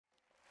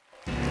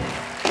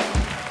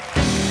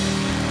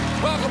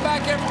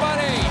back,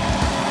 everybody.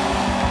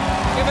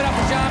 Give it up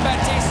for John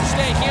Baptiste and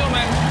Stay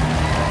Human.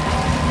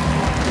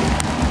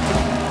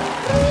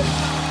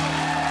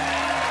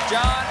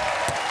 John,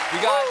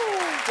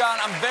 John,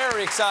 I'm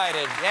very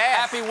excited. Yes.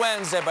 Happy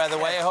Wednesday, by the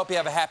way. I hope you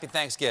have a happy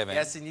Thanksgiving.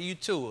 Yes, and you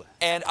too.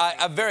 And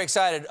I'm very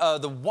excited.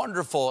 The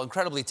wonderful,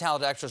 incredibly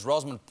talented actress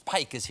Rosamund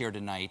Pike is here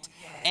tonight.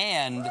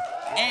 Yes.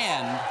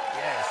 And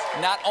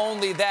not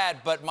only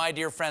that, but my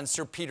dear friend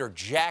Sir Peter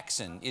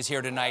Jackson is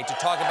here tonight to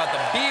talk about the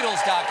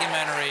Beatles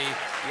documentary.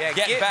 Yeah,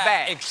 Get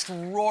Back.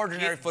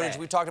 Extraordinary Get footage.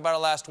 Back. We talked about it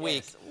last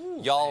week.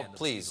 Y'all,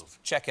 please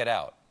check it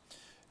out.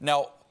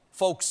 Now,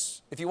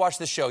 folks, if you watch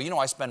this show, you know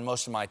I spend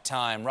most of my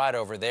time right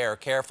over there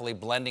carefully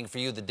blending for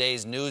you the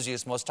day's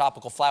newsiest, most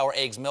topical flour,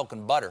 eggs, milk,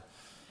 and butter,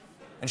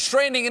 and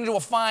straining into a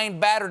fine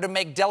batter to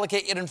make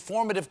delicate yet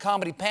informative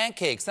comedy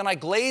pancakes. Then I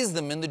glaze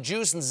them in the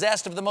juice and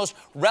zest of the most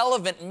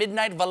relevant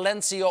midnight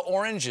Valencia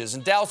oranges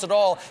and douse it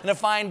all in a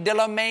fine de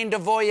la Main de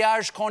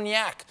Voyage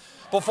cognac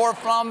before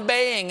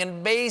flambeing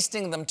and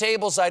basting them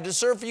tableside to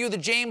serve for you the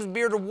James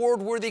Beard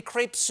Award-worthy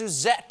crepe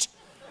Suzette.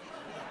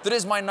 That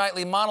is my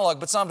nightly monologue,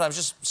 but sometimes,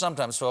 just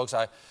sometimes, folks,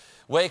 I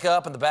wake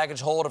up in the baggage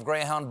hold of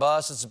Greyhound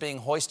bus that's being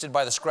hoisted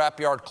by the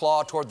scrapyard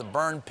claw toward the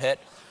burn pit,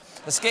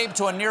 escape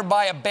to a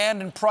nearby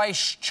abandoned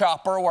price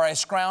chopper where I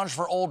scrounge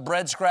for old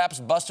bread scraps,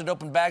 busted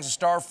open bags of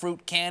star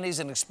fruit candies,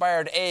 and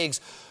expired eggs,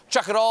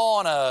 chuck it all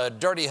on a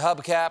dirty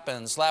hubcap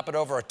and slap it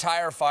over a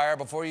tire fire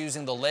before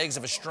using the legs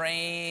of a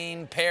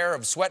strained pair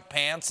of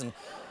sweatpants and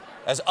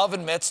as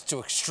oven mitts to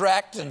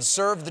extract and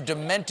serve the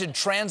demented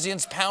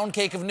transient's pound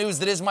cake of news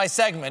that is my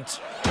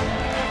segment. Meanwhile,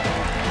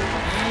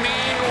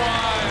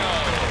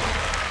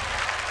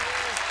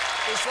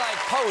 it's like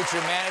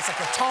poetry, man. It's like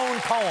a tone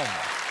poem.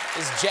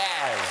 It's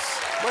jazz.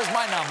 Where's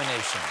my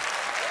nomination?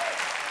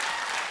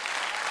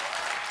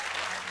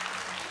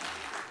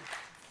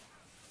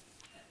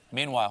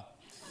 Meanwhile,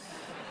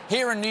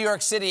 here in New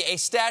York City, a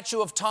statue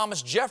of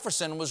Thomas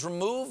Jefferson was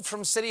removed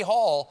from City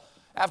Hall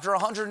after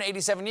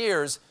 187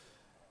 years.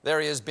 There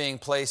he is being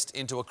placed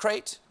into a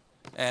crate,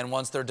 and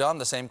once they're done,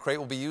 the same crate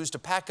will be used to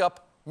pack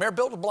up Mayor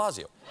Bill de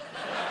Blasio.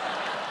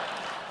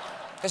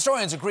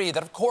 Historians agree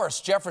that, of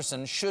course,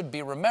 Jefferson should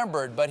be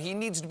remembered, but he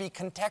needs to be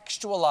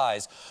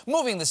contextualized.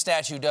 Moving the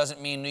statue doesn't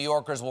mean New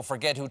Yorkers will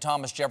forget who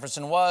Thomas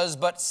Jefferson was,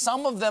 but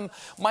some of them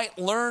might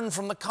learn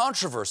from the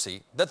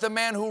controversy that the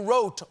man who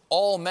wrote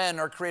 "All men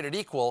are created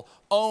equal"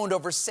 owned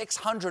over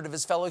 600 of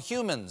his fellow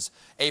humans.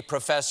 A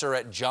professor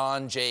at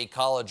John Jay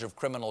College of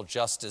Criminal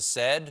Justice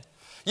said,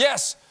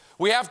 "Yes,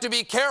 we have to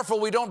be careful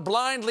we don't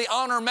blindly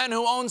honor men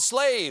who own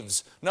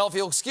slaves. Now, if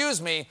you'll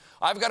excuse me,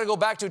 I've got to go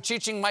back to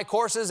teaching my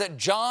courses at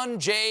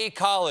John Jay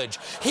College."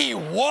 He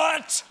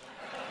what?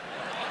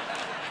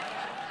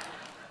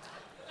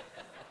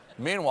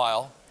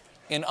 Meanwhile,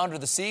 in Under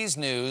the Seas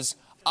news,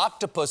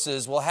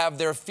 octopuses will have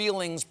their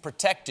feelings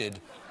protected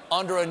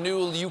under a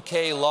new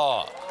UK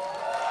law,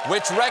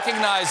 which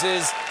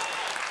recognizes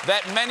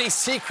that many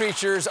sea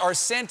creatures are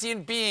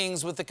sentient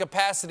beings with the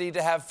capacity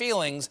to have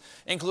feelings,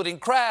 including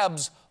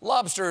crabs,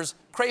 lobsters,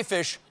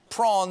 crayfish,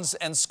 prawns,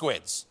 and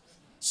squids.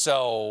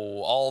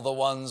 So, all the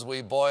ones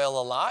we boil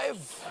alive?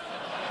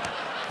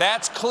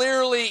 That's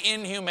clearly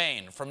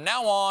inhumane. From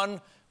now on,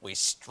 we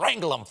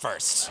strangle them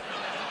first.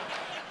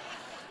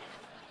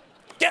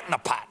 Get in the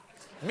pot.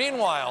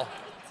 Meanwhile,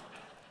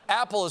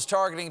 Apple is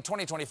targeting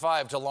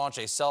 2025 to launch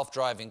a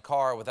self-driving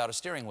car without a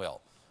steering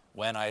wheel.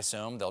 When, I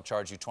assume, they'll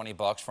charge you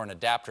 $20 for an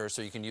adapter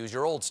so you can use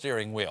your old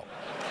steering wheel.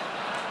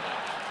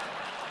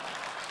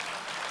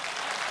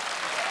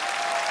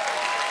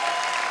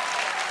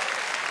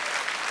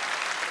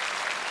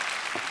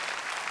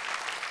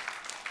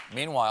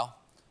 Meanwhile,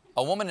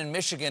 a woman in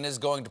Michigan is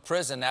going to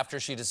prison after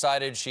she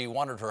decided she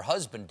wanted her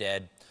husband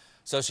dead,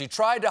 so she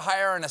tried to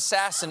hire an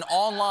assassin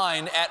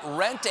online at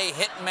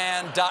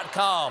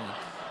rentahitman.com.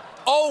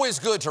 Always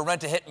good to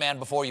rent a hitman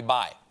before you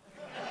buy.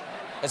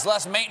 It's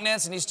less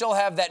maintenance, and you still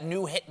have that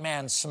new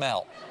hitman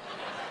smell.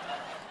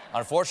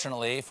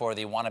 Unfortunately for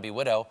the wannabe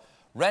widow,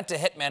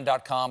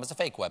 rentahitman.com is a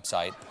fake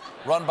website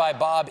run by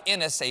Bob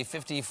Innes, a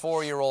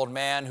 54-year-old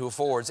man who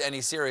forwards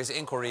any serious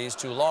inquiries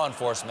to law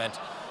enforcement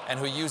and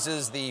who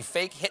uses the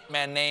fake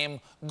hitman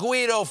name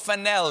Guido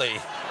Fanelli.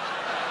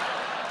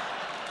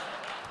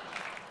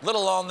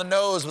 Little on the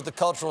nose with the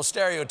cultural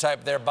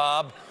stereotype there,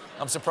 Bob.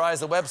 I'm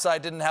surprised the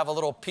website didn't have a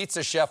little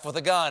pizza chef with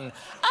a gun.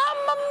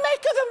 I'ma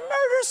make the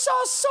murder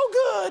sauce so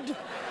good.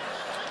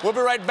 We'll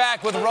be right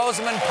back with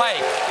Rosamund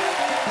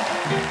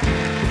Pike.